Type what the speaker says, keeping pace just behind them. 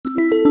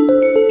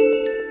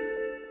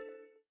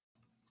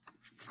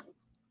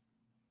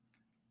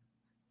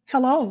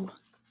Hello,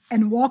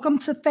 and welcome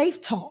to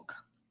Faith Talk.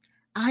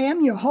 I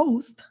am your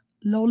host,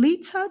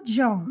 Lolita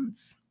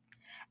Jones,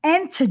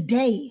 and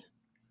today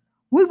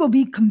we will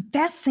be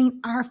confessing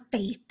our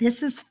faith.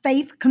 This is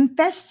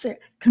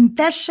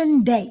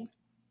Confession Day.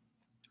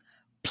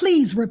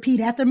 Please repeat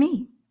after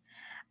me.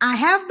 I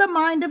have the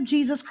mind of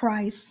Jesus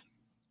Christ.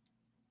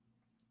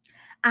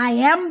 I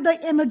am the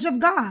image of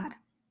God.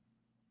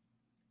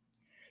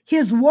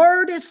 His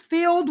word is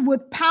filled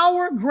with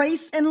power,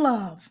 grace, and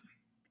love.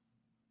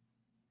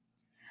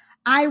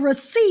 I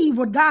receive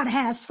what God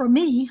has for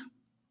me,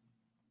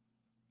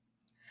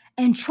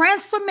 and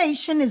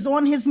transformation is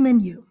on his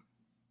menu.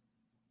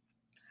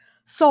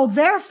 So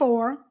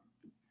therefore,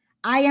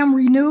 I am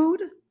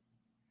renewed,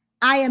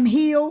 I am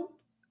healed,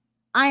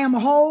 I am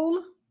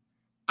whole,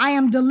 I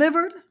am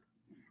delivered,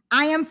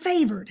 I am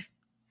favored.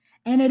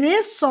 And it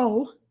is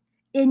so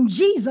in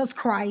Jesus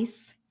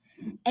Christ.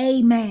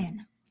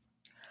 Amen.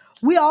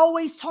 We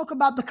always talk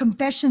about the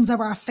confessions of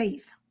our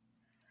faith.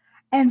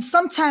 And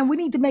sometimes we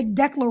need to make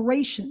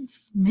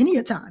declarations, many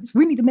a times,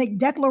 we need to make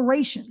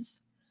declarations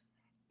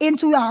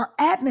into our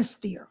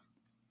atmosphere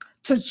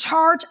to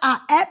charge our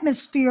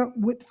atmosphere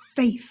with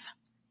faith.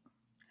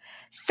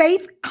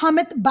 Faith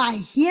cometh by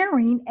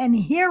hearing, and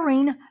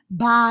hearing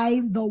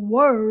by the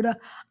word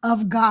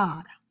of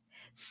God.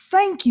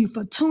 Thank you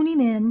for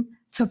tuning in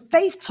to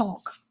Faith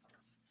Talk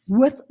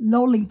with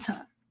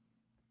Lolita.